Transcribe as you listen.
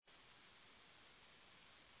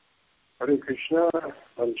Hare Krishna,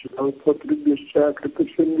 Vanchakalpatribhyascha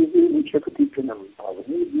Kripasindhi Vichakatikanam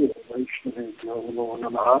Bhavanidya Vaishnavibhyo Namo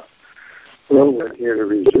Namaha. Well, we're here to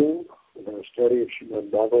resume the study of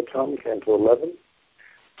Srimad Bhagavatam, Canto 11,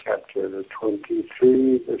 Chapter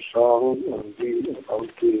 23, the Song about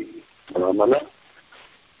the Brahmana.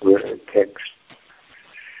 We're at text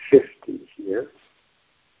 50 here.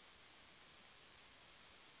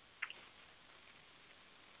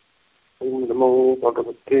 Om Namo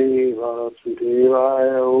Bhagavate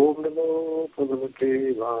Vasudevaya, Om Namo Bhagavate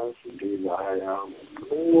Vasudevaya, Om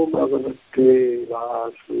Namo Bhagavate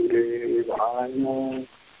Vasudevaya.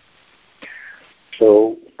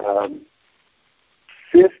 So,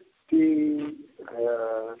 50,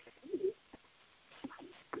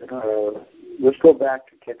 let's go back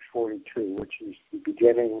to text 42, which is the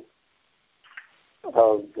beginning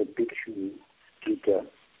of the Bhikshu Gita.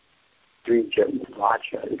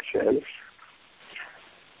 Vacha, it says.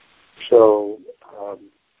 So,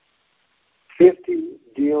 50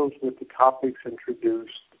 deals with the topics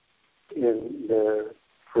introduced in the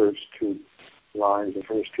first two lines, the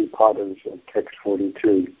first two padas of text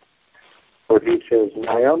 42, where he says,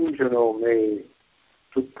 Nayam jano me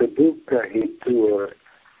sukha hetur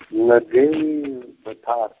nade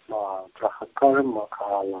batatma prahakarma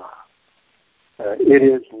kala. It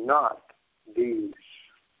is not these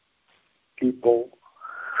people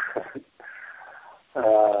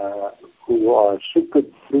who are sukha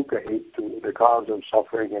hetu, the cause of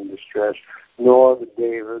suffering and distress, nor the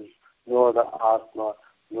devas, nor the atma,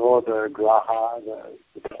 nor the graha,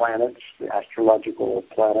 the planets, the astrological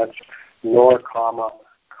planets, nor karma,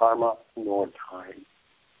 nor time.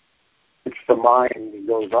 It's the mind that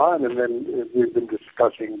goes on, and then we've been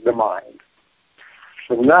discussing the mind.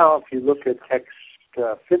 So now, if you look at text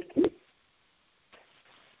 50,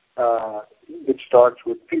 it starts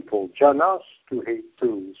with people. Janas tu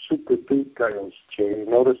hetu sukha dukkha che.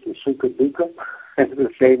 Notice the sukha dukkha is the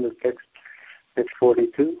same as text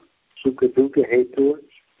 42. Sukha dukkha hetu.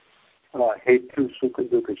 Hetu sukha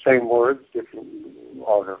dukkha. Same words, different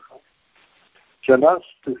order. Janas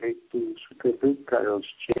tu hetu sukha dukkha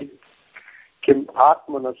che. Kim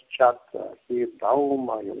atmanas chatra he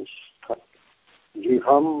daumayos tat.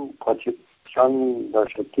 Jiham kvachit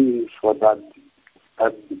chandashati swadad.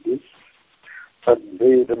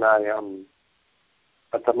 Sadvedanayam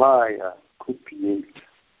atamaya kupyet.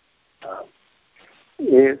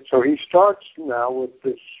 So he starts now with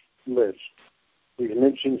this list. He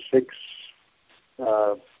mentioned 6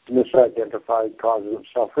 misidentified causes of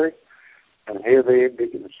suffering, and here they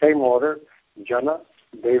begin the same order: Jana,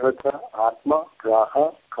 Devata, Atma,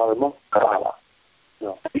 Graha, Karma, Kala.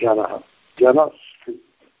 No, Jana. Jana's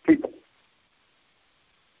people.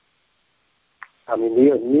 I mean,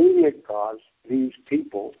 the immediate cause, these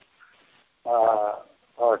people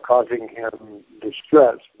are causing him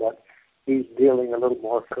distress, but he's dealing a little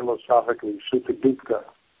more philosophically, sukha dukkha,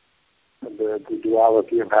 the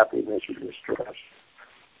duality of happiness and distress.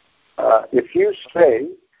 If you say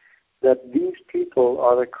that these people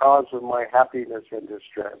are the cause of my happiness and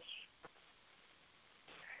distress,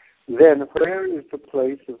 then where is the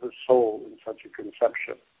place of the soul in such a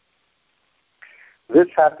conception? This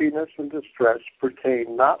happiness and distress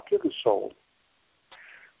pertain not to the soul,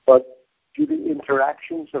 but to the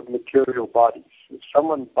interactions of material bodies. If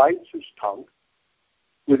someone bites his tongue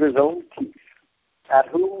with his own teeth, at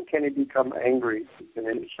whom can he become angry in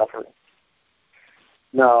any suffering?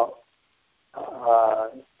 Now,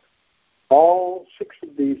 all 6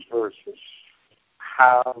 of these verses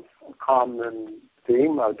have a common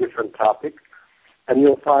theme, a different topic, and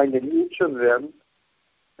you'll find in each of them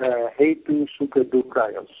hetu sukha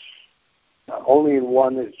dukkhayas. Only in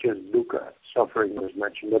one is just dukkha, suffering is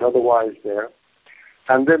mentioned, but otherwise there.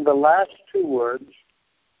 And then the last 2 words,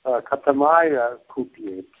 katamaya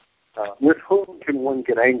kupyet, with whom can one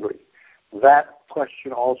get angry? That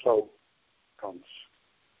question also comes.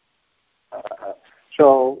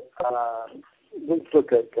 So let's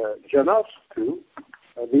look at janastu,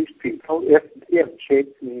 these people. If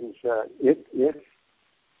chait means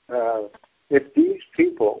if these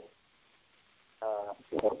people,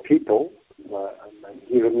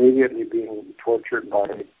 he's immediately being tortured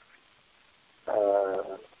by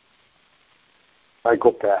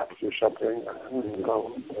psychopaths or something,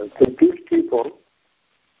 if these people,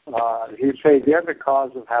 he'd say they're the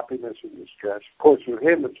cause of happiness and distress. Of course, for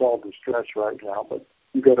him, it's all distress right now, but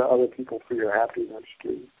you go to other people for your happiness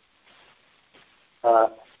too.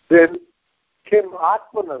 Then, Kim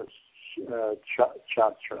Atmanas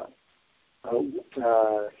Chatra.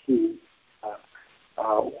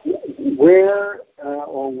 Where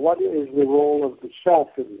or what is the role of the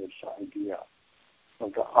self in this idea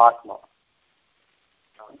of the Atma?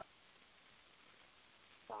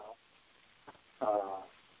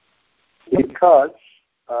 because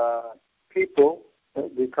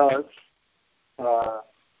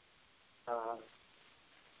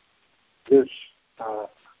this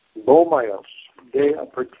bomios, they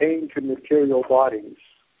pertain to material bodies.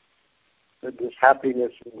 That this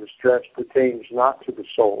happiness and distress pertains not to the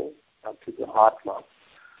soul, not to the atma,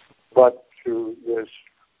 but to this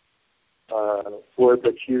word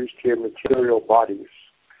that's used here, material bodies.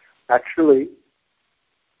 Actually,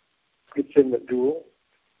 it's in the dual.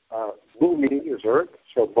 Bhumi is earth,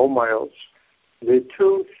 so bomios. The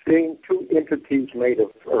two entities made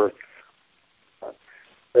of earth.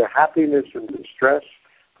 The happiness and distress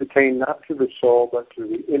pertain not to the soul, but to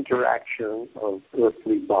the interaction of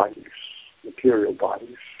earthly bodies, material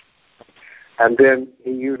bodies. And then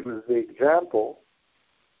he uses the example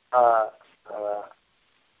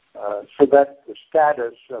so that the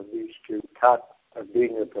status of these two, tat, of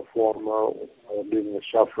being a performer or being a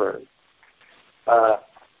sufferer,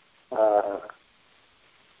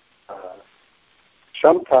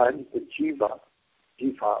 sometimes the jiva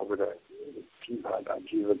over there,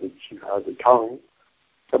 the tongue,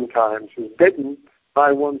 sometimes is bitten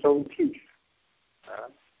by one's own teeth.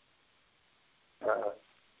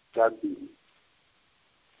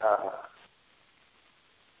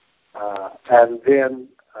 And then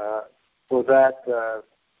for that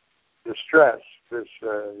distress, this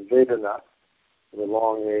Vedana, the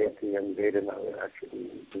long A at the end, Vedana, actually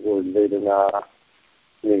the word Vedana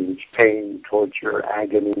means pain, torture,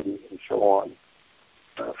 agony, and so on.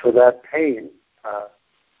 For that pain,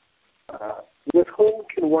 with whom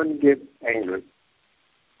can one get angry?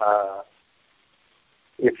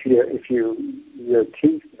 If your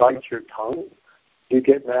teeth bite your tongue, you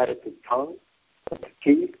get mad at the tongue, at the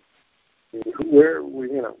teeth.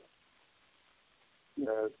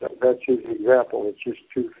 That's his example. It's just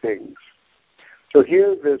two things. So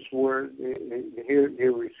here, this word,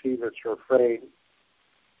 here we see this refrain,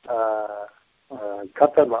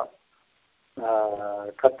 katama.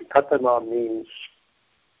 Katama means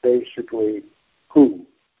basically who.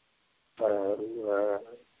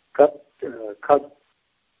 Ka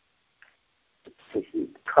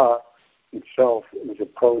itself is a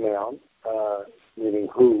pronoun, meaning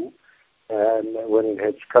who, and when it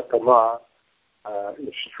hits katama,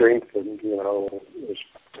 it's strengthened,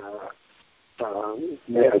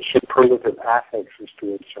 superlative affixes to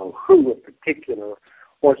it, so who in particular,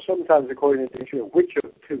 or sometimes according to the issue, which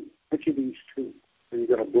of these two are you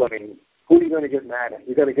going to blame? Who are you going to get mad at?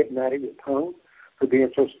 You're going to get mad at your tongue for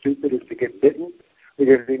being so stupid as to get bitten?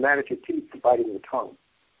 You're going to be mad at your teeth for biting your tongue.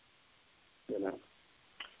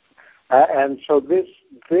 And so the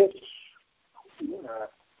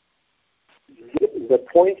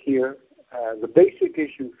point here, the basic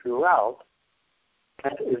issue throughout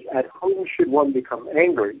is at whom should one become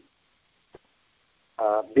angry,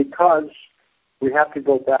 because we have to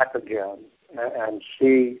go back again and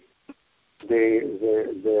see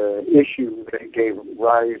the issue that gave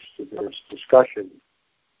rise to this discussion,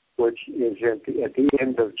 which is at the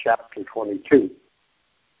end of chapter 22.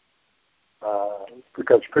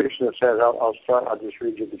 Because Krishna says, I'll just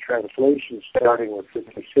read you the translation starting with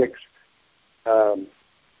 56.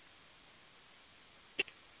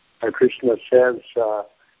 Krishna says,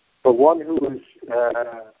 for one who is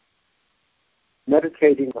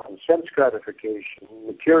meditating on sense gratification,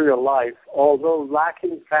 material life, although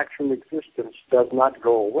lacking factual existence, does not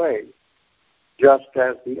go away, just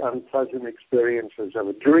as the unpleasant experiences of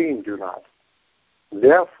a dream do not.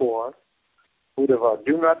 Therefore, Uddhava,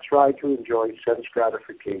 do not try to enjoy sense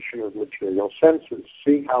gratification of material senses.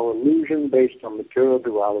 See how illusion based on material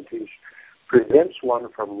dualities prevents one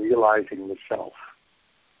from realizing the self.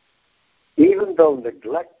 Even though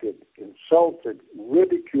neglected, insulted,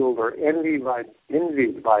 ridiculed, or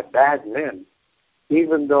envied by bad men,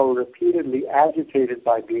 even though repeatedly agitated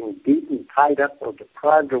by being beaten, tied up, or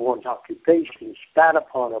deprived of one's occupation, spat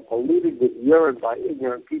upon, or polluted with urine by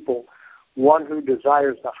ignorant people, one who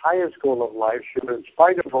desires the highest goal of life should, in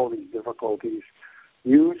spite of all these difficulties,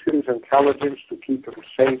 use his intelligence to keep him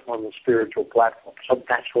safe on the spiritual platform. So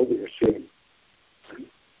that's what we are seeing.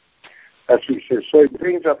 As he says. So it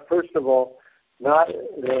brings up, first of all,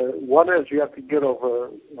 one is you have to get over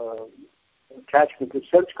attachment to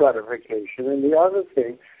sense gratification, and the other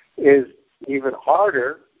thing is even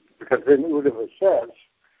harder, because then Uddhava says,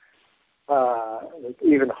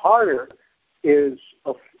 even harder is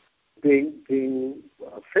being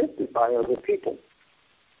offended by other people.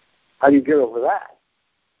 How do you get over that?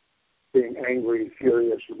 Being angry,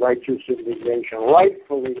 furious, righteous indignation,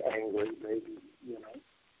 rightfully angry, maybe,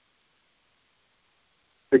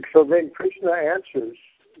 So then Krishna answers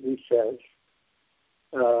he says,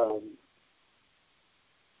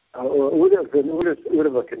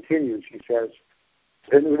 Uddhava continues, he says,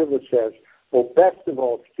 then Uddhava says, "O best of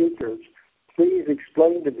all speakers, please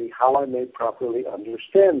explain to me how I may properly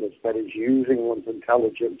understand this," that is, using one's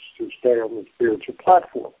intelligence to stay on the spiritual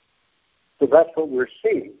platform. So that's what we're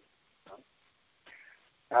seeing.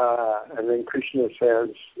 And then Krishna says,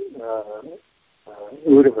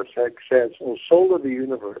 Uddhava says, "O soul of the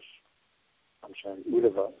universe,"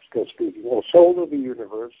 Uddhava still speaking, "O soul of the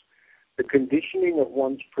universe, the conditioning of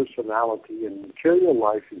one's personality in material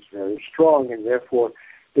life is very strong, and therefore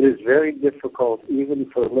it is very difficult even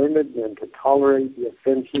for learned men to tolerate the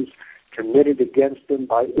offenses committed against them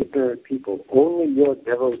by ignorant people. Only your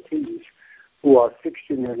devotees who are fixed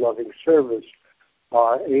in their loving service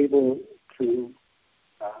are able to,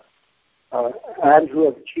 and who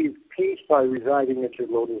have achieved peace by residing at your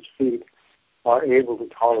lotus feet, are able to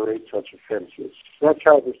tolerate such offenses." That's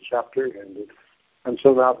how this chapter ended. And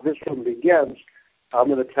so now this one begins. I'm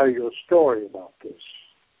going to tell you a story about this.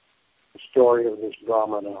 The story of this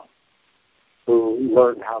Brahmana who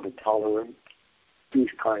learned how to tolerate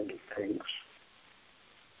these kind of things.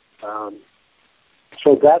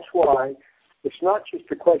 So that's why it's not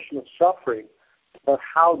just a question of suffering, but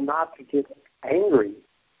how not to get angry.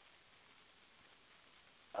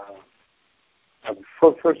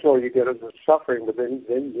 First of all, you get into suffering, but then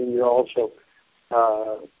you also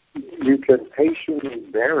you can patiently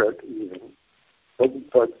bear it even. But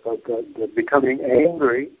becoming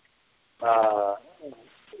angry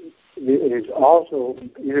is also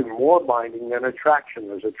even more binding than attraction.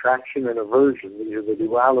 There's attraction and aversion. These are the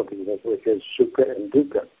duality that is sukha and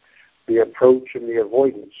dukkha, the approach and the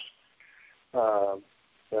avoidance.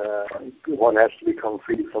 One has to become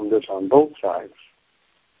free from this on both sides.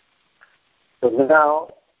 So now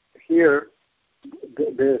here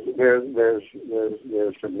there's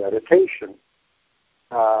a meditation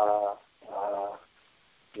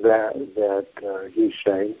that he's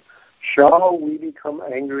saying. Shall we become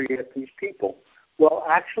angry at these people? Well,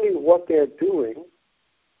 actually, what they're doing,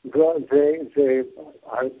 my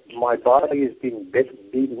body is being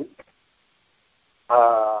beaten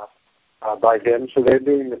by them, so they're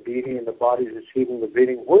doing the beating, and the body is receiving the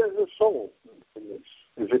beating. Where's the soul in this?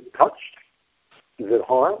 Is it touched? Is it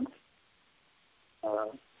harmed?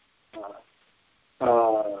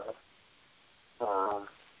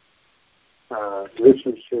 This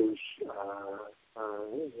is his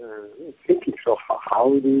thinking. So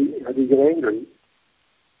how do you get angry?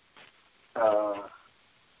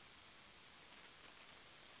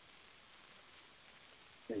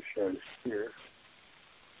 He says here.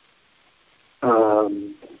 Let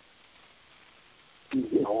me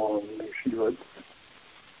see what.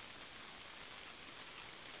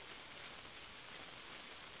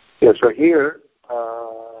 Yeah, so here,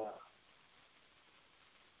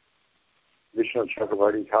 Vishnu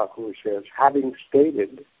Chakravarti Thakur says, having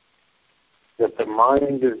stated that the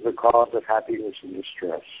mind is the cause of happiness and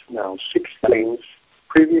distress. Now, 6 things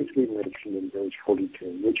previously mentioned in verse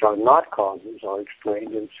 42, which are not causes, are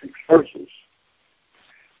explained in 6 verses.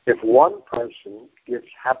 If one person gives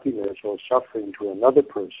happiness or suffering to another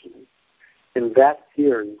person, in that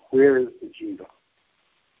theory, where is the jiva?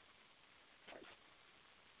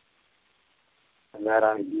 And that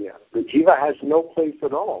idea. The jiva has no place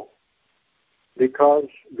at all because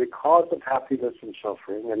the cause of happiness and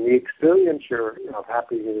suffering and the experiencer of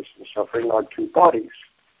happiness and suffering are 2 bodies,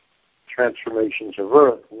 transformations of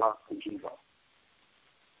earth, not the jiva.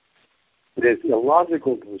 It is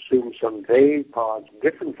illogical to assume some vague cause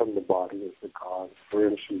different from the body as the cause. For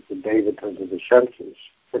instance, the devatas of the senses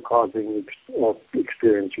for causing or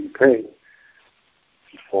experiencing pain.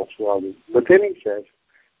 It's false logic. But then he says,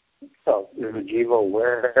 so is the jiva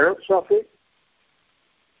aware of suffering?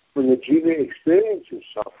 When the jiva experiences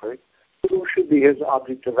suffering, who should be his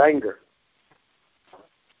object of anger?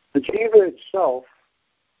 The jiva itself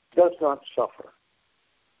does not suffer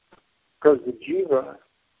because the jiva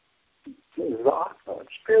is the atma,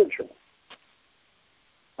 it's spiritual.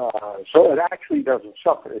 So it actually doesn't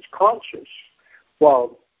suffer. It's conscious.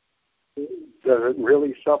 Well, does it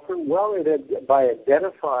really suffer? Well, by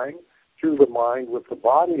identifying through the mind with the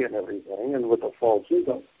body and everything and with the false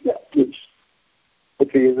ego, yeah,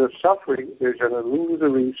 but the suffering, there's an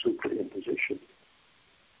illusory superimposition.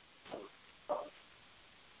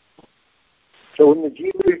 So when the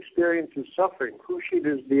jiva experiences suffering, who should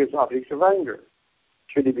be his object of anger?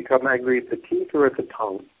 Should he become angry at the teeth or at the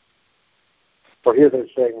tongue? So here they're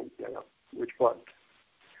saying, which one?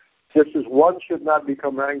 Just as one should not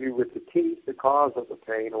become angry with the teeth, the cause of the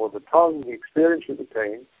pain, or the tongue, the experience of the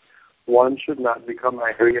pain, One should not become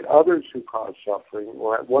angry at others who cause suffering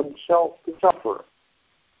or at oneself the sufferer.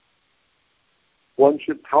 One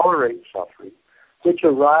should tolerate suffering, which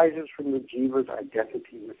arises from the jiva's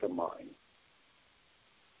identity with the mind.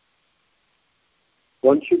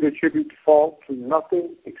 One should attribute fault to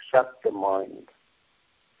nothing except the mind.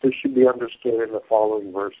 This should be understood in the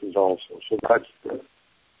following verses also. So that's the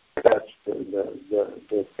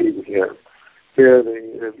theme here. Here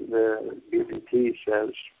the BBT says,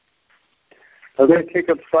 I'm going to take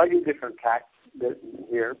a slightly different tack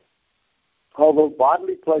here. Although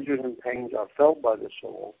bodily pleasures and pains are felt by the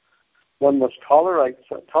soul, one must tolerate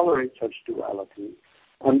such duality,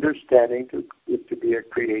 understanding it to be a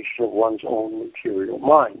creation of one's own material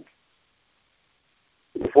mind.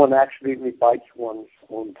 If one accidentally bites one's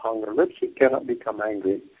own tongue or lips, he cannot become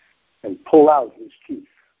angry and pull out his teeth.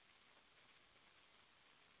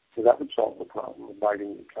 So that would solve the problem of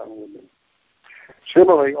biting the tongue.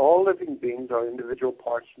 Similarly, all living beings are individual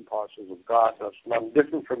parts and parcels of God, thus none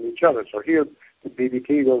different from each other. So here the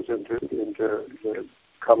BBT goes into the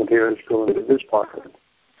commentators go into this part of it.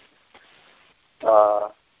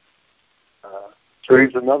 So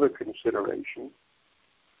here's another consideration.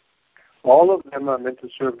 All of them are meant to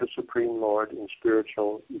serve the Supreme Lord in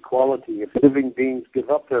spiritual equality. If living beings give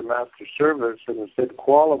up their master service and instead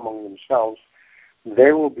quarrel among themselves,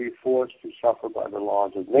 they will be forced to suffer by the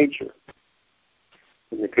laws of nature.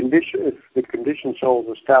 If the conditioned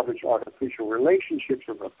souls establish artificial relationships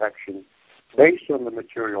of affection based on the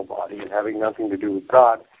material body and having nothing to do with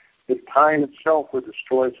God, if time itself would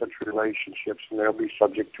destroy such relationships, and they'll be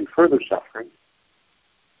subject to further suffering.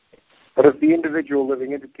 But if the individual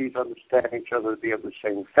living entities understand each other to be of the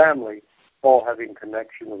same family, all having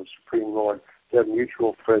connection with the Supreme Lord, their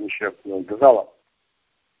mutual friendship will develop.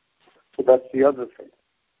 So that's the other thing.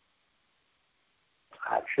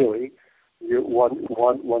 Actually,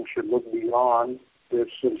 one should look beyond this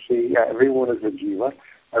and see everyone is a jiva,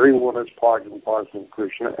 everyone is part and parcel of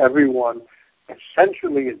Krishna, everyone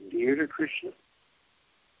essentially is dear to Krishna.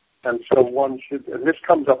 And so one should, and this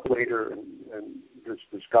comes up later in this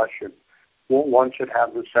discussion, one should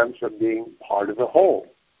have the sense of being part of the whole.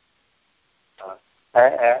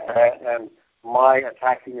 And my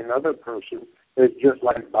attacking another person is just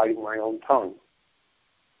like biting my own tongue.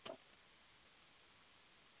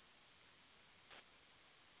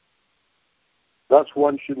 Thus,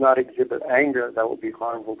 one should not exhibit anger that will be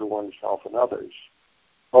harmful to oneself and others.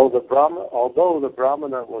 Although the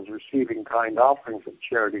Brahmana was receiving kind offerings of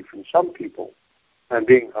charity from some people and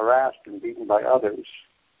being harassed and beaten by others,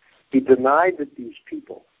 he denied that these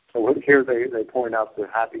people, so here they point out the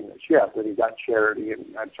happiness, that he got charity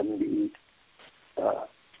and had something to eat.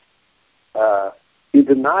 He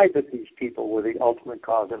denied that these people were the ultimate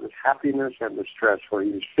cause of his happiness and distress, for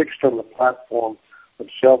he was fixed on the platform of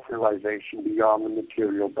self-realization beyond the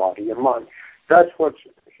material body and mind. That's what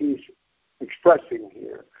he's expressing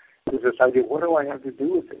here, is this idea, what do I have to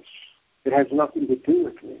do with this? It has nothing to do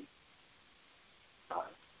with me.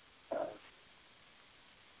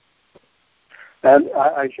 And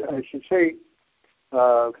I should say,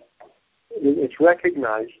 it's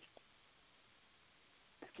recognized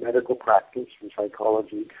in medical practice and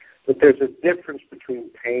psychology that there's a difference between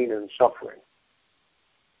pain and suffering.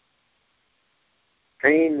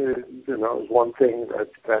 Pain is one thing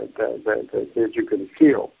that you can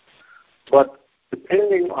feel. But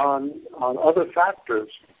depending on other factors,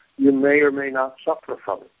 you may or may not suffer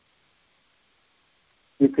from it.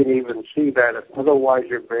 You can even see that if otherwise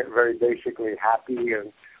you're very basically happy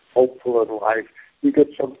and hopeful in life, you get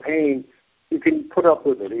some pain, you can put up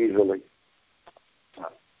with it easily.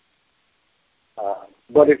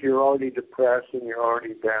 But if you're already depressed and you're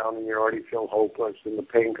already down and you already feel hopeless and the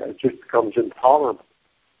pain just becomes intolerable,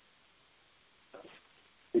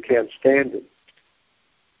 you can't stand it.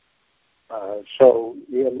 So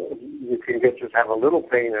you can just have a little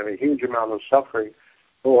pain and a huge amount of suffering,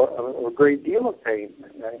 or a great deal of pain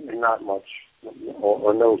and not much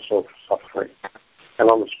or no suffering. And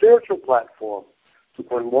on the spiritual platform,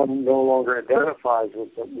 when one no longer identifies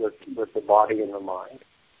with the body and the mind,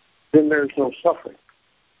 then there's no suffering.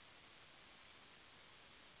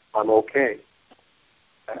 I'm okay.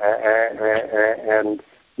 And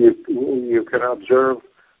you can observe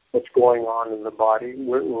what's going on in the body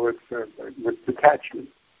with detachment.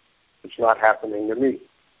 It's not happening to me.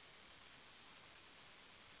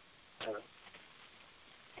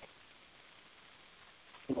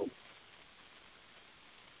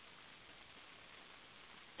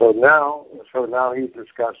 So now he's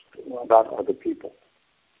discussed about other people,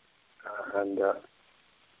 and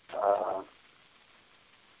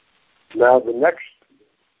now the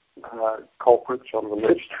culprits on the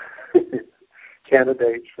list,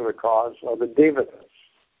 candidates for the cause, are the Devatas.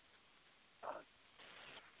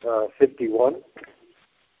 51.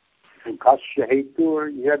 Kasya hetur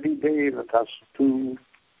yadi devatastu.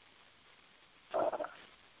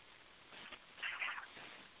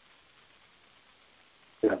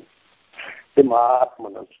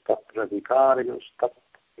 Atmanastapradikaryostat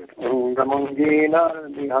Ungamangena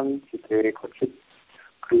nihankite kochit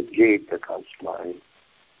krujeta kasmai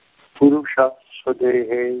Purusha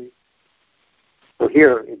swadehe. So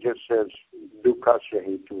here it just says dukasya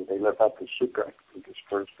hetu. They left out the sukha in this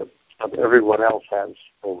verse, but everyone else has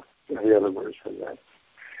both. The other verse has that.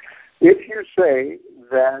 If you say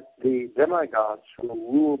that the demigods who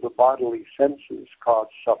rule the bodily senses cause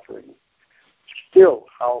suffering, still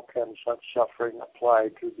how can such suffering apply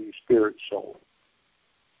to the spirit soul?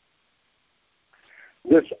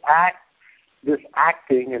 This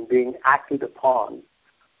acting and being acted upon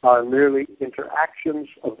are merely interactions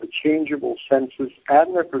of the changeable senses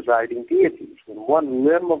and their presiding deities. When one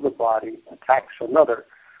limb of the body attacks another,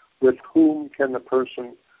 with whom can the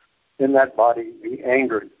person in that body be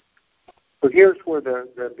angry? So here's where the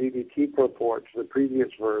BBT purport to the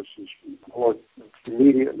previous verse is more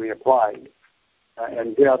immediately applied.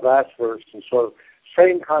 And the last verse is sort of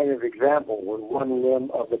same kind of example when one limb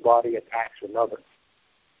of the body attacks another.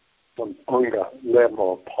 One anga, limb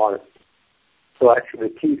or part. So actually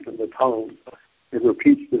the teeth and the tongue, it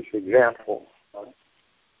repeats this example.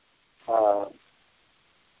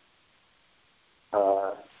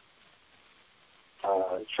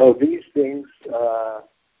 So these things,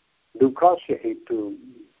 dukasya hetu,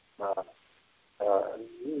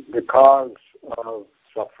 the cause of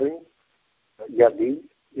suffering, yadi,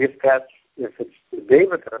 if it's the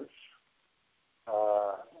devatas,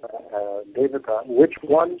 devata, which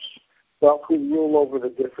ones, well, who rule over the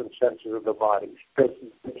different senses of the body. Because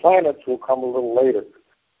the planets will come a little later.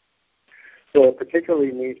 So it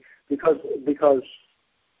particularly means, because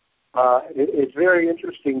it's very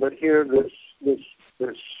interesting, but here this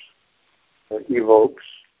evokes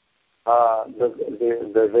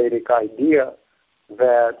the Vedic idea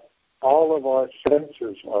that all of our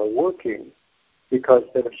senses are working because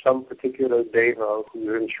there's some particular deva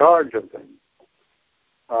who's in charge of them.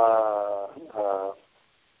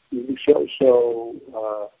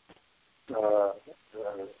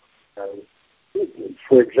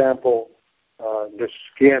 For example, the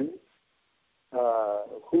skin.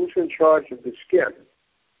 Who's in charge of the skin?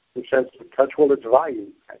 The sense of touch, well, it's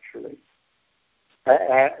Vayu, actually.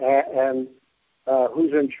 And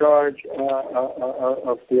who's in charge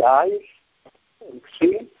of the eyes?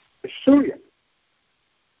 See? It's Surya.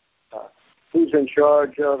 Who's in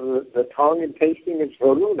charge of the tongue and tasting? It's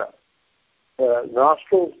Varuna.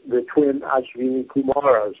 Nostrils, the twin Ashvini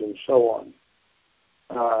Kumaras, and so on.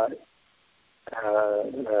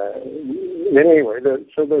 Anyway,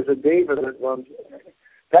 so there's a deva that runs.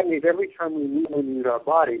 That means every time we move our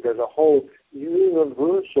body, there's a whole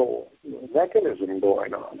universal mechanism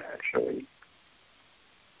going on, actually,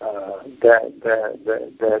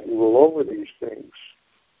 that rule over these things.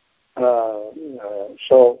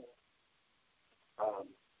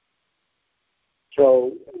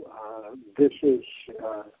 This is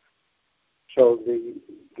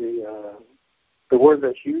the word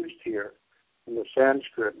that's used here in the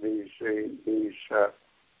Sanskrit, these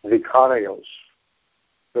vikarios.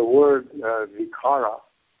 The word vikara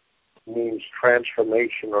means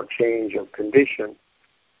transformation or change of condition,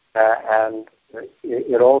 and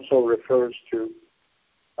it also refers to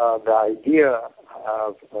the idea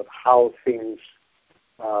of how things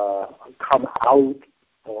come out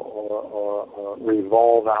or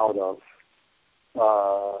revolve out of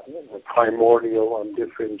the primordial,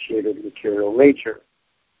 undifferentiated material nature.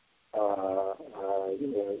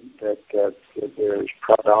 That there is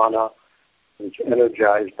pradhana, which is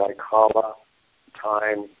energized by kala,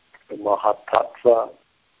 time, the mahatattva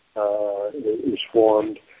is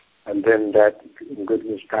formed, and then that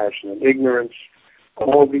goodness, passion, and ignorance.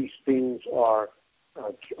 All these things are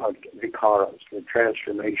vikaras, the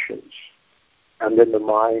transformations. And then the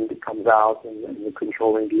mind comes out, and the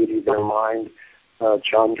controlling deity of their mind,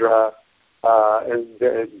 Chandra, and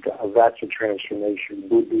that's a transformation.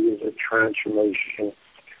 Buddhi is a transformation.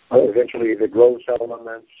 Eventually, the gross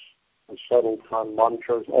elements, the subtle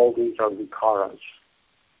mantras, all these are vikaras.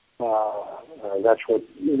 That's what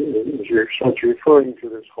it's referring to,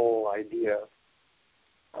 this whole idea.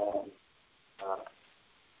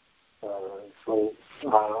 Who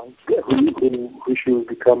should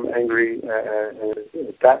become angry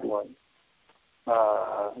at that one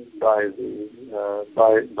by the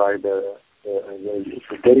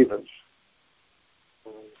devas.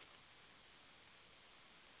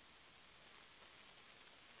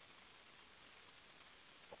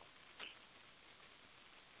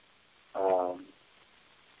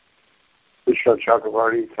 Vishnu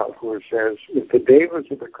Chakravarti Thakur says, if the devas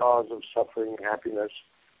are the cause of suffering and happiness,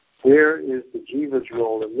 where is the jiva's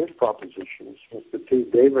role in this proposition, since the two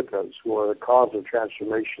devatas, who are the cause of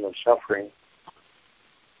transformation of suffering,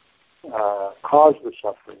 cause the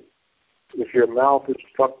suffering? If your mouth is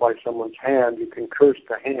struck by someone's hand, you can curse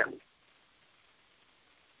the hand.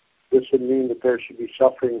 This would mean that there should be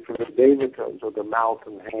suffering for the devatas, or the mouth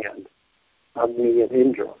and hand, Agni and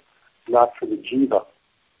Indra, not for the jiva.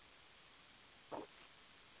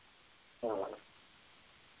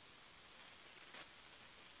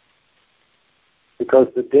 Because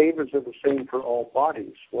the devas are the same for all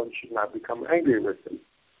bodies, one should not become angry with them.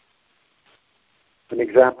 An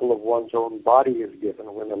example of one's own body is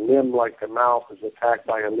given. When a limb like the mouth is attacked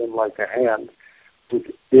by a limb like the hand, with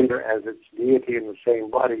Indra as its deity in the same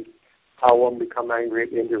body, how one become angry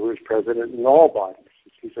at Indra, who is present in all bodies.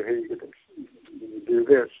 So here you do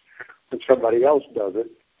this, when somebody else does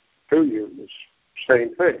it to you, it's the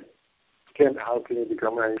same thing. How can you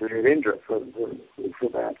become angry at Indra for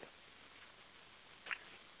that?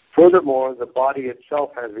 Furthermore, the body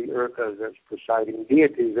itself has the earth as its presiding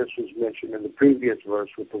deity. This was mentioned in the previous verse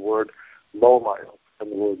with the word Lomayo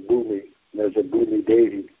and the word Bhumi. There's a Bhumi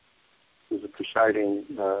deity who's a presiding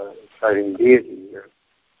deity here.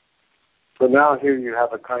 So now here you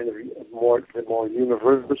have a kind of more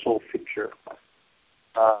universal picture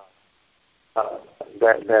that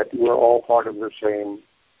we're all part of the same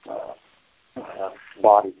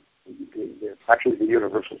body, actually the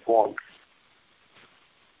universal form.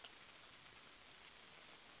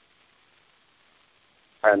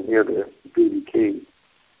 And here the key.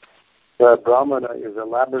 The Brahmana is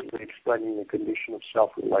elaborately explaining the condition of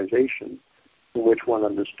self-realization, in which one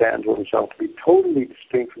understands oneself to be totally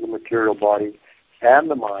distinct from the material body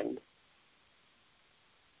and the mind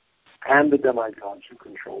and the demigods who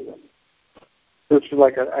control them. This is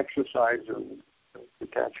like an exercise in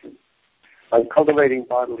detachment. By cultivating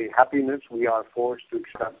bodily happiness, we are forced to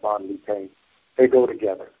accept bodily pain. They go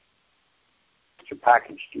together. It's a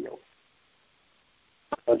package deal.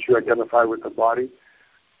 Once you identify with the body,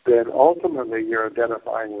 then ultimately you're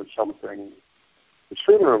identifying with something that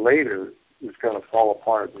sooner or later is going to fall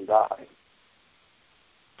apart and die,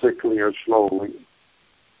 quickly or slowly,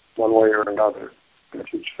 one way or another.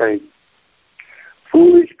 That's its fate.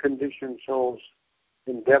 Foolish conditioned souls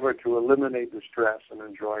endeavor to eliminate distress and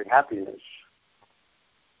enjoy happiness.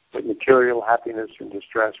 But material happiness and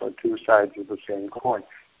distress are two sides of the same coin.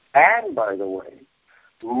 And, by the way,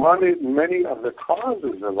 many of the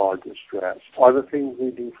causes of our distress are the things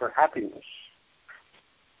we do for happiness.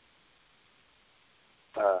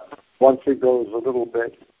 Once it goes a little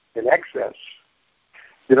bit in excess,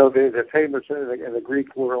 the famous in the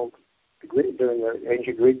Greek world, during the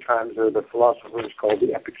ancient Greek times, there were the philosophers called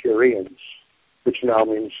the Epicureans, which now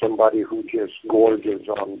means somebody who just gorges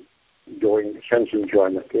on enjoying sense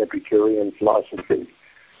enjoyment, the Epicurean philosophy.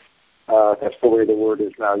 That's the way the word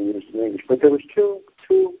is now used in English. But there was two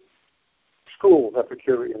schools,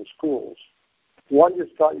 Epicurean schools. One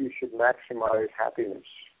just thought you should maximize happiness.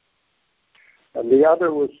 And the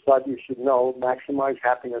other was thought you should maximize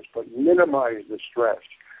happiness but minimize the stress.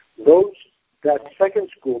 That second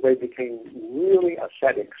school, they became really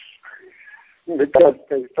ascetics because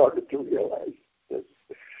they started to realize this.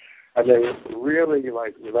 And they were really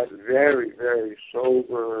led very, very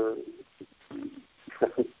sober,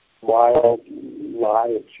 wild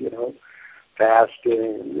lives,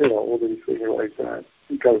 fasting, all these things like that,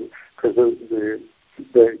 because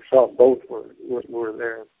they saw both were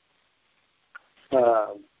there.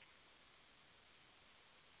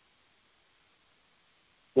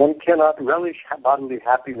 One cannot relish bodily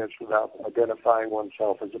happiness without identifying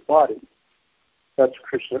oneself as a body. That's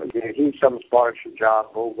Krishna. He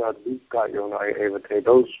samsparshaja bhoga dukkha yonaya evate.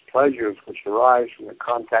 Those pleasures which arise from the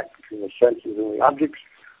contact between the senses and the objects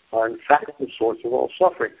are in fact the source of all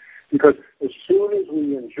suffering. Because as soon as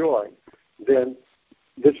we enjoy, then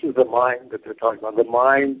this is the mind that they're talking about. The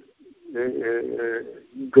mind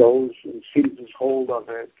goes and seizes hold of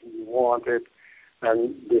it, and you want it,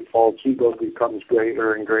 and the false ego becomes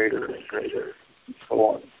greater and greater and greater, and so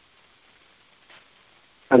on.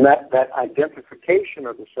 And that identification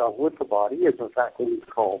of the self with the body is in fact what we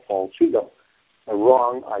call false ego, a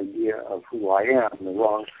wrong idea of who I am, the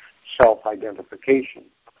wrong self-identification.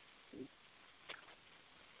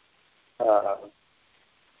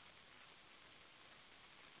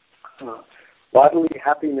 Bodily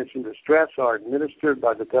happiness and distress are administered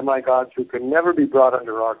by the demigods who can never be brought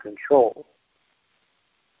under our control.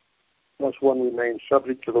 Thus one remains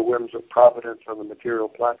subject to the whims of providence on the material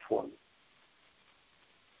platform.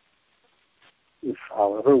 If,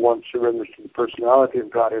 however, one surrenders to the personality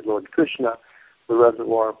of Godhead Lord Krishna the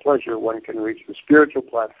reservoir of pleasure, one can reach the spiritual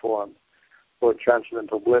platform where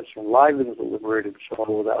transcendental bliss enlivens the liberated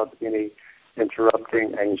soul without any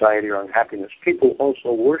interrupting anxiety or unhappiness. People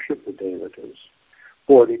also worship the devatas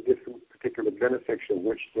for the different particular benefits of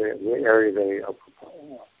which the area they are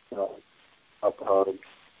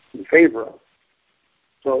in favor of.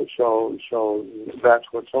 So that's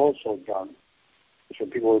what's also done. So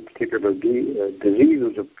people with particular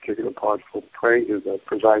diseases of particular parts will pray to the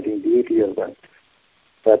presiding deity of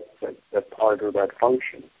that part or that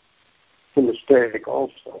function. It's a mistake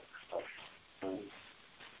also.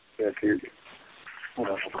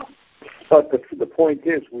 But the point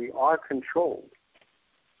is, we are controlled.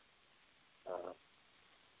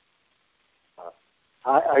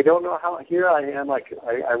 I don't know how. Here I am, like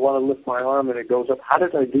I want to lift my arm and it goes up. How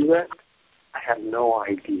did I do that? I have no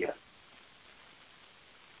idea.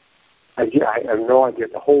 I have no idea.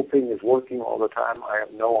 The whole thing is working all the time. I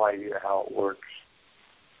have no idea how it works.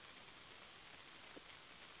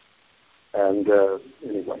 And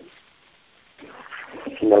anyway,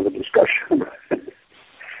 it's another discussion.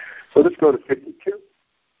 So let's go to 52.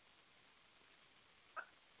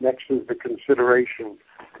 Next is the consideration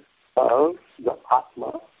of the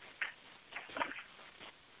atma.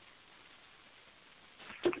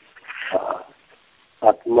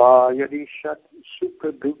 Atma yadi shat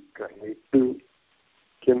sukha dukkha hetu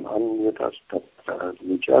kim anyatas tatra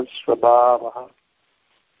nijas svabhavaha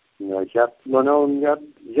najat manon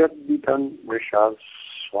yad vitan rishav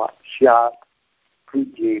syat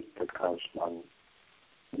prujit takasman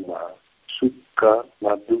na sukha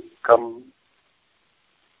na dukkam.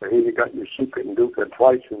 So here you got your sukha and dukkha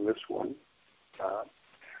twice in this one.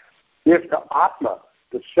 If the atma,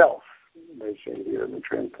 the self, they say here in the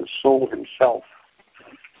trend, the soul himself,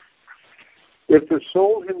 if the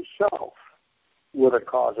soul himself were the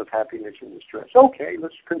cause of happiness and distress, okay,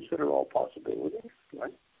 let's consider all possibilities,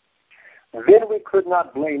 right? And then we could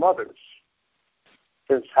not blame others,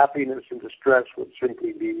 since happiness and distress would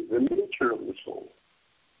simply be the nature of the soul.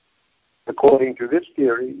 According to this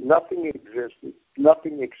theory, nothing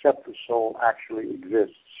except the soul actually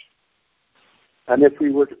exists. And if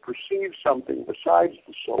we were to perceive something besides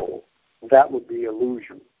the soul, that would be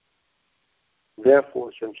illusion.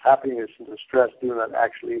 Therefore, since happiness and distress do not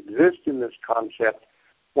actually exist in this concept,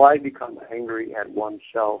 why become angry at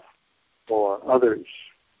oneself or others?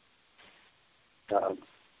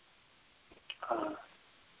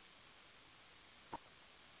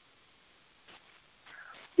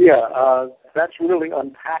 That's really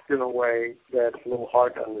unpacked in a way that's a little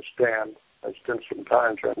hard to understand. I spent some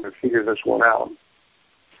time trying to figure this one out.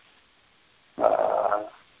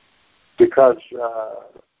 Because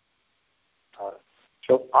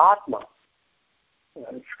so atma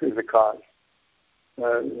is the cause.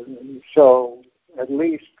 So at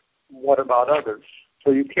least what about others?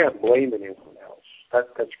 So you can't blame anyone else.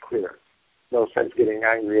 That's clear. No sense getting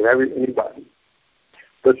angry at anybody.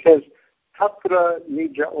 But it says tatra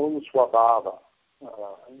nija om swabhava.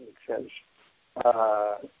 It says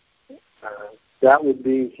that would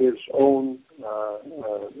be his own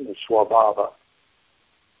swabhava.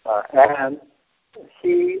 And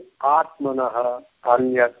he atmanaha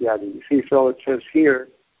anyat yadi. See, so it says here,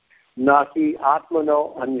 nahi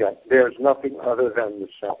atmano anyat. There's nothing other than the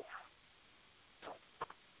self.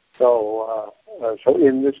 So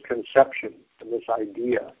in this conception, in this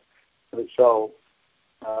idea, so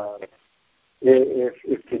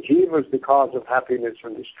if the jiva is the cause of happiness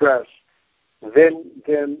and distress, then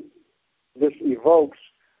this evokes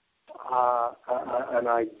an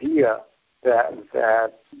idea that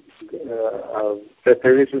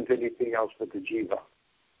there isn't anything else but the jiva.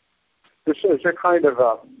 This is a kind of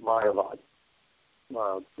a Mayavad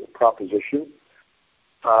proposition.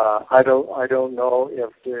 I don't know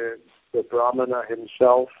if the Brahmana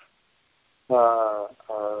himself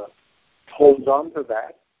holds on to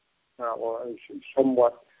that or is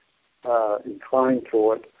somewhat inclined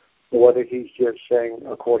to it, or whether he's just saying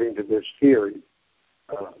according to this theory.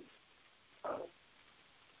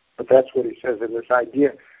 But that's what he says in this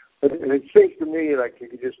idea. But it seems to me like you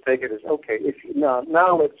could just take it as, okay,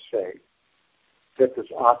 now let's say that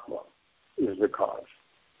this Atma is the cause.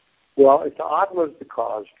 Well, if the Atma is the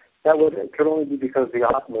cause, it could only be because the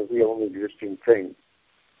Atma is the only existing thing,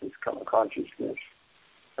 this consciousness.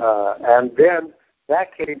 And then, in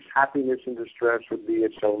that case, happiness and distress would be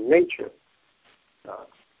its own nature.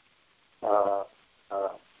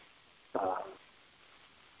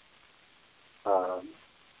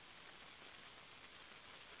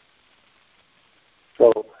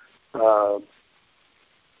 So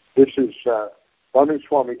this is Bhanu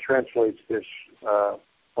Swami translates this,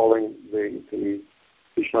 following the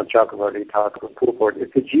Vishnu Chakravarti Thakur purport,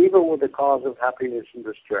 if the jiva were the cause of happiness and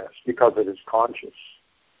distress because it is conscious,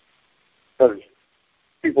 because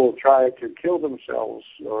people try to kill themselves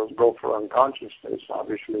or go for unconsciousness,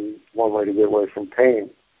 obviously one way to get away from pain,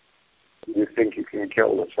 you think you can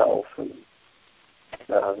kill the self, and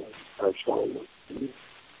so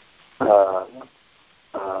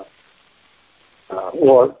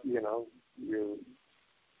or, you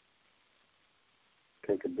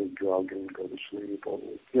take a big drug and go to sleep, or,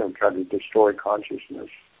 try to destroy consciousness.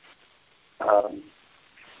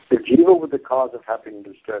 If jiva were the cause of happiness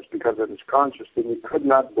and distress because it is conscious, then we could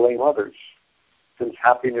not blame others, since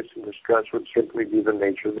happiness and distress would simply be the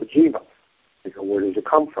nature of the jiva. Where does it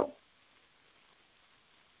come from?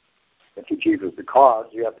 If the jiva is the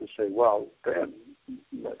cause, you have to say, well, then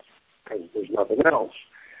that's because there's nothing else.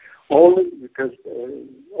 Only because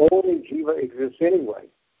only jiva exists anyway.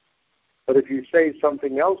 But if you say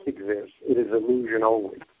something else exists, it is illusion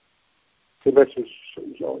only. So this is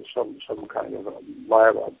some kind of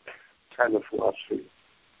kind of philosophy.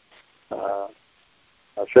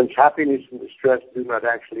 Since happiness and distress do not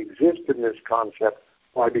actually exist in this concept,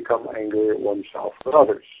 why become angry at oneself or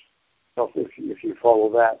others? So if you follow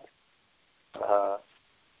that,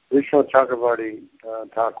 Vishnu Chakravarti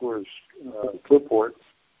Thakur's purport,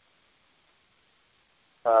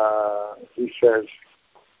 he says,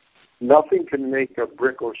 nothing can make a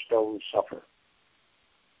brick or stone suffer.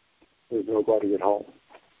 There's nobody at home.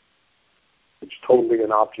 It's totally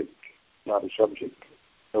an object, not a subject,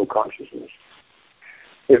 no consciousness.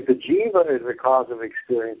 If the jiva is the cause of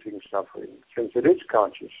experiencing suffering, since it is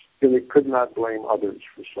conscious, then it could not blame others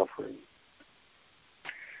for suffering.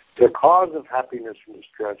 The cause of happiness and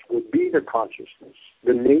distress would be the consciousness,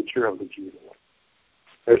 the nature of the jiva.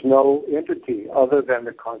 There's no entity other than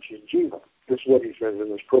the conscious jiva. This is what he says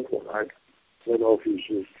in his purport. I don't know if he's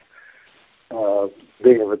just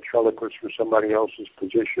being a ventriloquist for somebody else's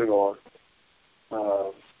position or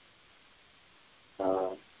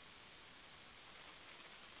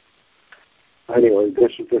anyway,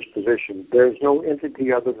 this is this position. There is no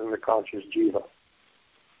entity other than the conscious jiva.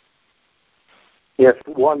 If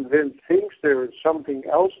one then thinks there is something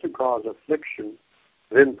else to cause affliction,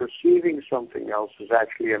 then perceiving something else is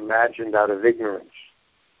actually imagined out of ignorance.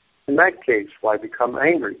 In that case, why become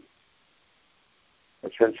angry?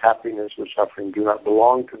 But since happiness or suffering do not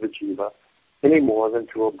belong to the jiva any more than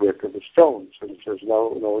to a brick or a stone, since there's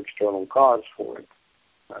no external cause for it.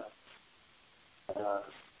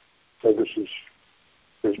 So this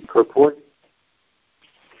is purport.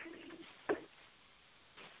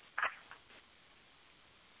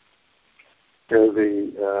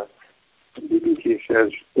 The BBT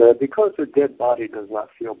says, because the dead body does not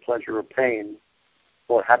feel pleasure or pain,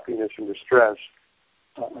 or happiness and distress,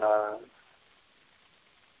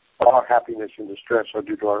 our happiness and distress are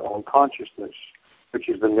due to our own consciousness, which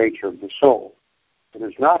is the nature of the soul. It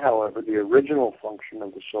is not, however, the original function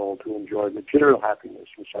of the soul to enjoy material happiness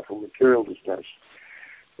and suffer material distress.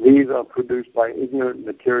 These are produced by ignorant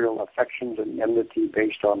material affections and enmity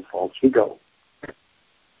based on false ego.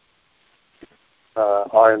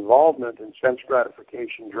 Our involvement in sense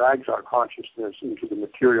gratification drags our consciousness into the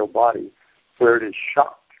material body, where it is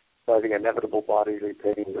shocked by the inevitable bodily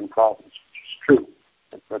pains and problems, which is true.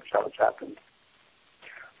 That's how it's happened.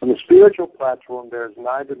 On the spiritual platform, there is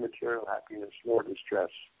neither material happiness nor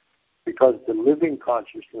distress, because the living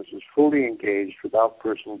consciousness is fully engaged without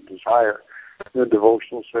personal desire in the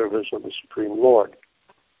devotional service of the Supreme Lord.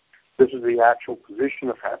 This is the actual position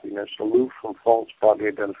of happiness, aloof from false body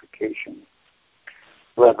identification.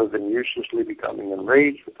 Rather than uselessly becoming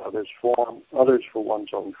enraged with others for one's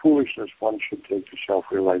own foolishness, one should take to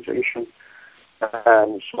self-realization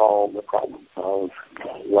and solve the problem of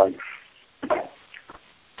life.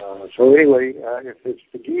 So anyway, if it's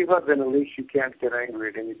the jiva, then at least you can't get angry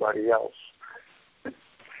at anybody else.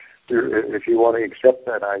 If you want to accept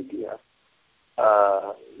that idea,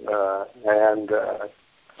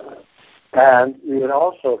 and you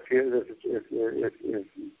also feel if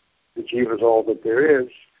the jiva is all that there is,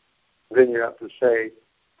 then you have to say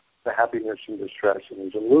the happiness and distress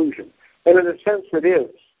is illusion. And in a sense, it is.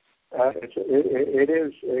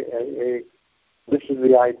 This is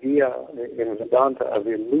the idea in Vedanta of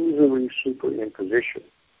illusory superimposition.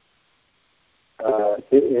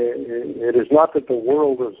 It is not that the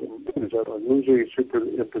world is an illusory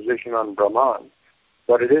superimposition on Brahman,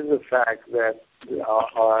 but it is the fact that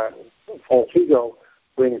our false ego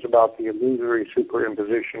brings about the illusory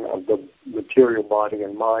superimposition of the material body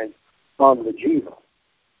and mind on the jiva,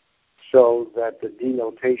 so that the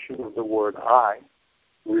denotation of the word I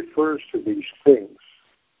refers to these things.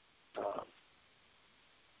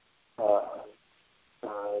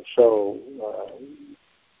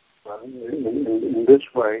 In this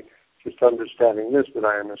way, just understanding this, that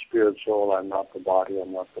I am a spirit soul, I'm not the body,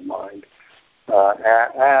 I'm not the mind,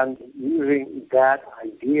 and using that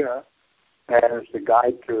idea as the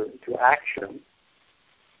guide to action,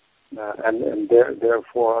 and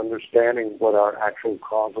therefore understanding what our actual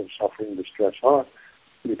cause of suffering, distress are,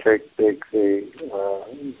 we take the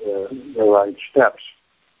right steps,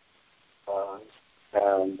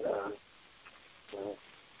 and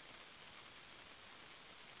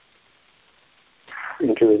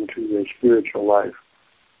into the spiritual life.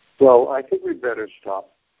 Well, I think we'd better stop.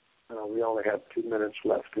 We only have 2 minutes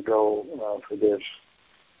left to go for this,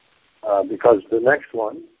 because the next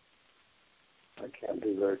one I can't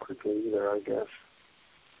do very quickly either, I guess.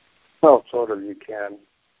 Well, sort of, you can.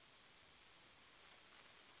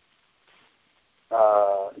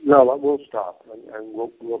 No, we'll stop, and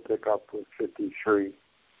we'll pick up with 53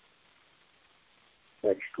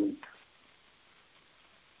 next week.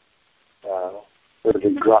 There's a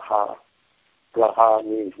graha. Graha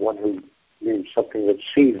means one who means something that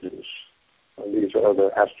seizes. And these are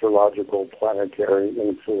the astrological planetary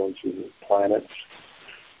influences of planets,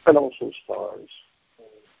 and also stars, and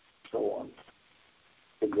so on.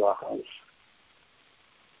 The grahas.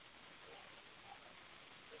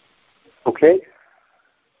 Okay?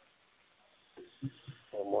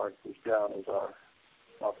 I'll mark this down as our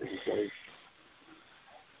stopping place.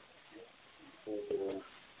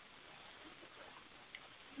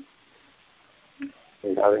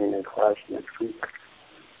 We're having a class next week.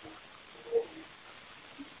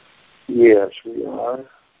 Yes, we are.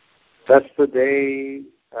 That's the day,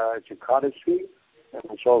 it's Ekadashi, and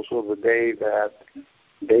it's also the day that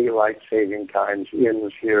daylight saving times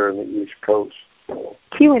ends here in the East Coast. So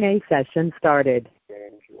Q&A session started.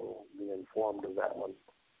 James, you'll be informed of that one.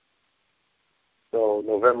 So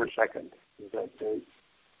November 2nd is that date.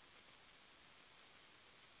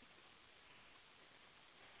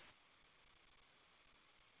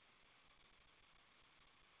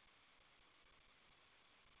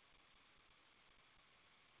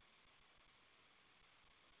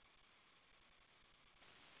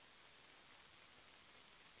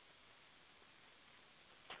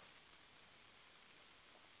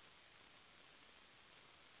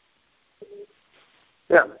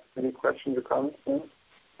 Yeah. Any questions or comments? Yeah.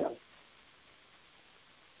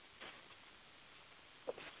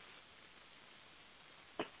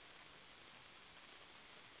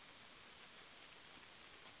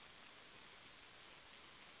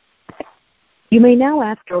 You may now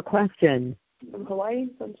ask your question. From Hawaii,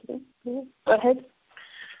 from today. Go ahead.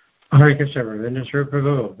 Hare Krishna, Ravindra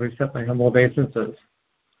Prabhu. We accept my humble obeisances.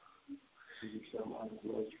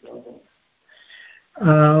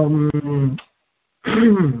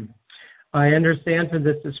 I understand from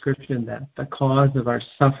this description that the cause of our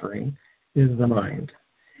suffering is the mind.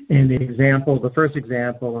 And the first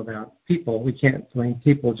example about people, we can't blame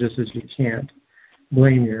people just as you can't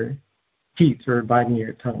blame your teeth or biting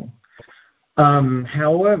your tongue.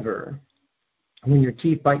 However, when your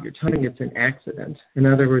teeth bite your tongue, it's an accident. In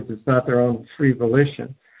other words, it's not their own free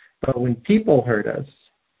volition. But when people hurt us,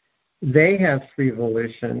 they have free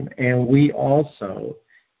volition, and we also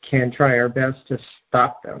can try our best to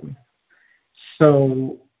stop them.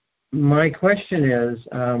 So my question is,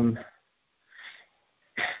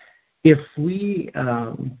 if we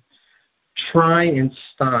try and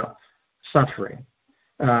stop suffering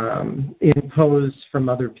imposed from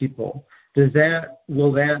other people,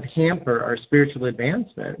 will that hamper our spiritual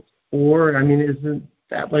advancement? Or, isn't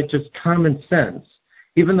that like just common sense?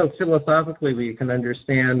 Even though philosophically we can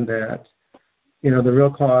understand that, the real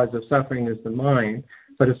cause of suffering is the mind,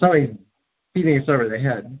 but if somebody's beating us over the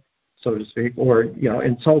head, so to speak, or,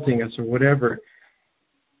 insulting us or whatever,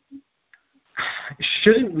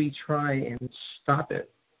 shouldn't we try and stop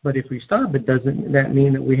it? But if we stop it, doesn't that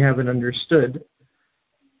mean that we haven't understood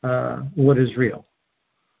what is real?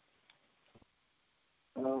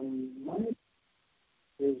 Mine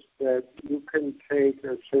is that you can take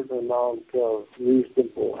a certain amount of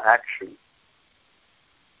reasonable action.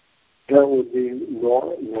 That would be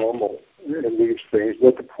normal in these things.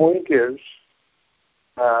 But the point is,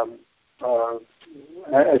 as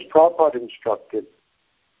Prabhupada instructed,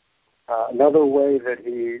 another way that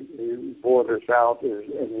he bore this out is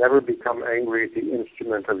never become angry at the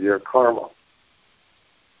instrument of your karma.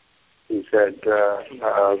 He said,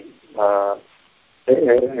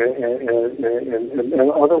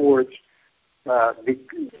 in other words,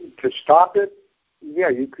 to stop it, yeah,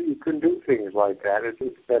 you can do things like that.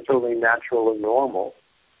 That's only natural and normal.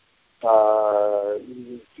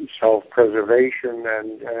 Self-preservation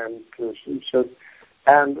and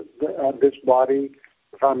this body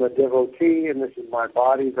If I'm a devotee and this is my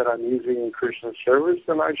body that I'm using in Krishna's service,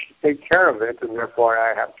 then I should take care of it, and therefore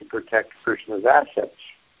I have to protect Krishna's assets.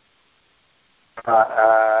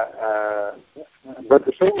 But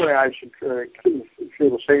the same way I should feel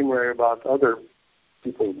the same way about other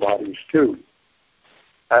people's bodies too,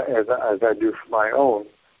 as I do for my own.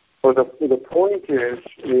 So the point is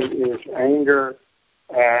anger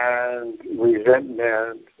and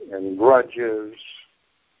resentment and grudges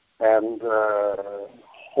and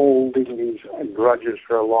holding these grudges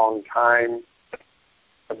for a long time.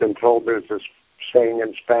 I've been told there's this saying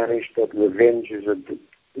in Spanish that revenge is a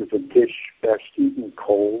dish best eaten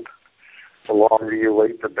cold. The longer you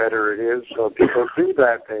wait, the better it is. So people do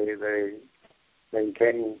that. They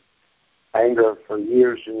maintain anger for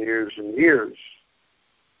years and years and years.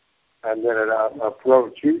 And then it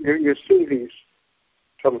approach. You see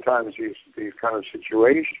sometimes these kind of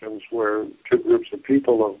situations where two groups of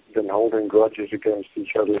people have been holding grudges against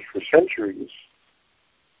each other for centuries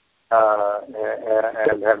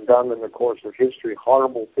and have done in the course of history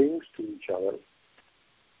horrible things to each other.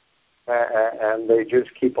 And they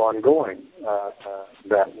just keep on going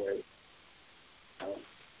that way.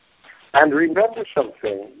 And remember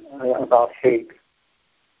something about hate.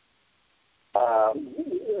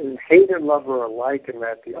 Hate and love are alike in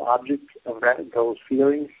that the object of those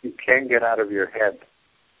feelings you can't get out of your head.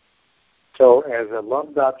 So as a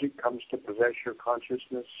loved object comes to possess your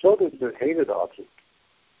consciousness, so does the hated object.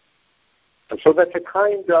 And so that's a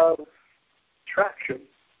kind of attraction,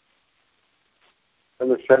 in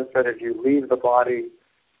the sense that if you leave the body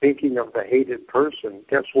thinking of the hated person,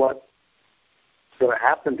 guess what? It's going to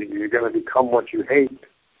happen to you. You're going to become what you hate.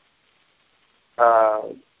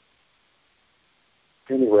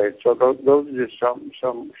 Anyway, so those are just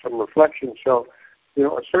some reflections. So,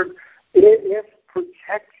 if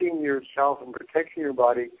protecting yourself and protecting your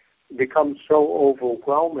body becomes so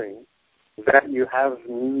overwhelming that you have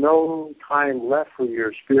no time left for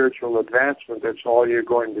your spiritual advancement, that's all you're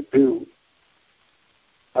going to do.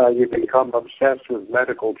 You become obsessed with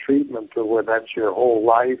medical treatment to where that's your whole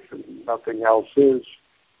life and nothing else is.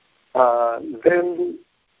 Then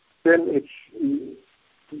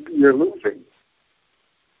you're losing.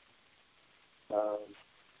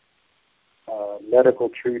 Medical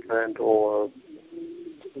treatment or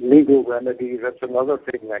legal remedies, that's another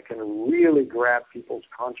thing that can really grab people's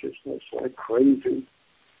consciousness like crazy.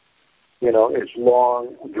 It's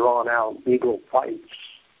long, drawn-out legal fights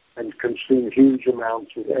and consume huge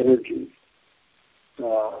amounts of energy.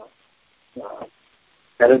 And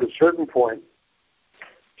at a certain point,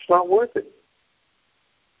 it's not worth it.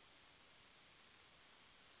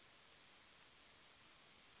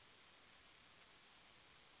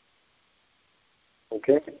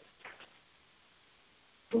 Okay?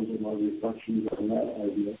 Those are my reflections on that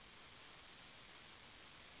idea.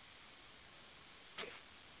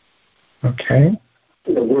 Okay.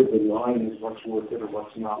 The word the line is what's worth it or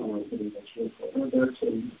what's not worth it, and that's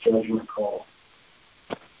a judgment call.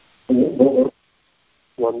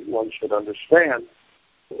 One should understand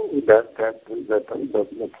that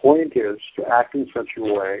the point is to act in such a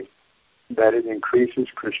way that it increases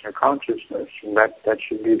Krishna consciousness, and that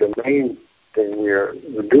should be the main thing we're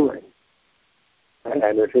doing.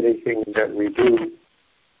 And if anything that we do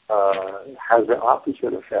has the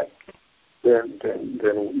opposite effect, then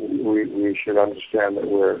we should understand that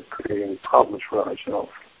we're creating problems for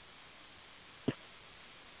ourselves.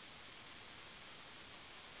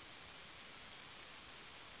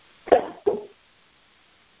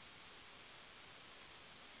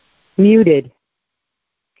 Muted.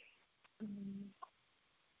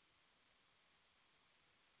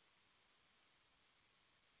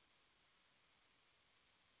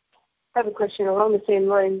 I have a question along the same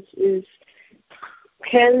lines.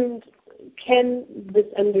 Can this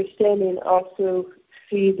understanding also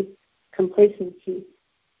feed complacency?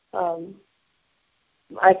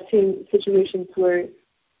 I've seen situations where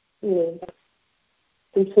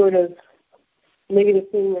some sort of negative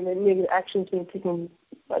thing and then negative actions being taken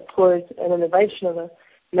towards another Vaishnava.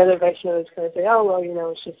 Another Vaishnava is going to say, "Oh well,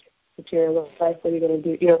 it's just material life. What are you going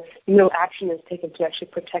to do?" No action is taken to actually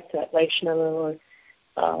protect that Vaishnava, or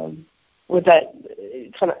with that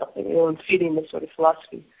kind of feeding this sort of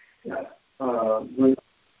philosophy. Yeah.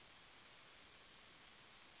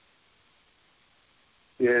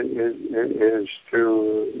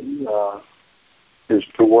 Is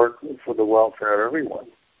to work for the welfare of everyone,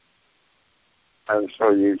 and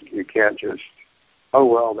so you can't just, oh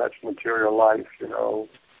well, that's material life,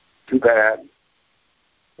 too bad,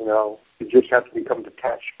 you just have to become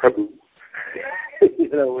detached, Prabhu.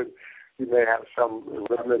 You may have some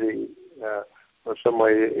remedy some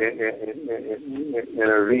way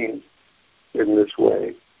intervene in this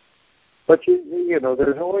way. But you know,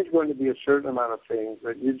 there's always going to be a certain amount of things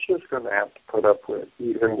that you're just going to have to put up with,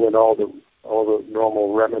 even with all the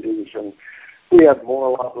normal remedies, and we have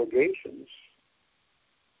moral obligations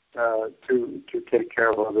to take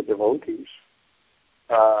care of other devotees,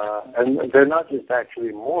 and they're not just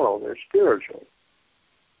actually moral; they're spiritual.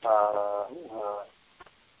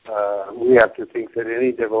 We have to think that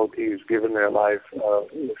any devotee who's given their life for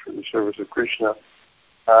the service of Krishna,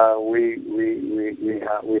 we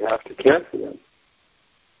have to care for them,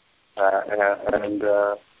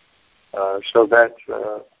 so that's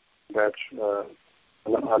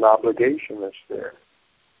an obligation that's there,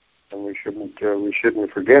 and we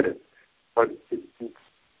shouldn't forget it. But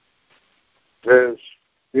there's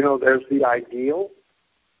the ideal,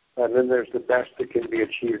 and then there's the best that can be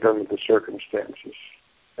achieved under the circumstances,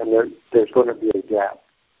 and there's going to be a gap.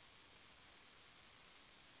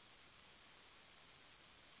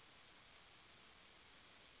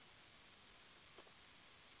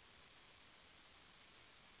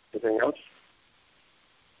 Anything else?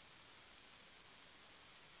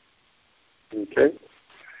 Okay.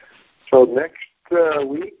 So next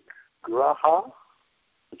week, Graha,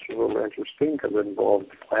 which is a little interesting because it involves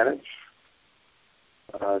planets,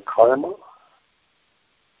 Karma,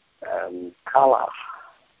 and Kala,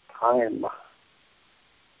 time.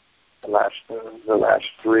 The last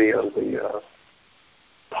three of the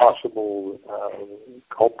possible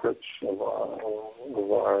culprits of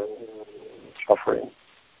our suffering.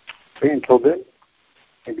 Okay, until then,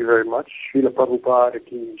 thank you very much. Srila Prabhupada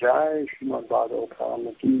ki jai, Srimad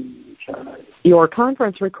Bhagavatam ki jai. Your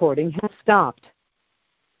conference recording has stopped.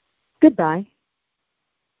 Goodbye.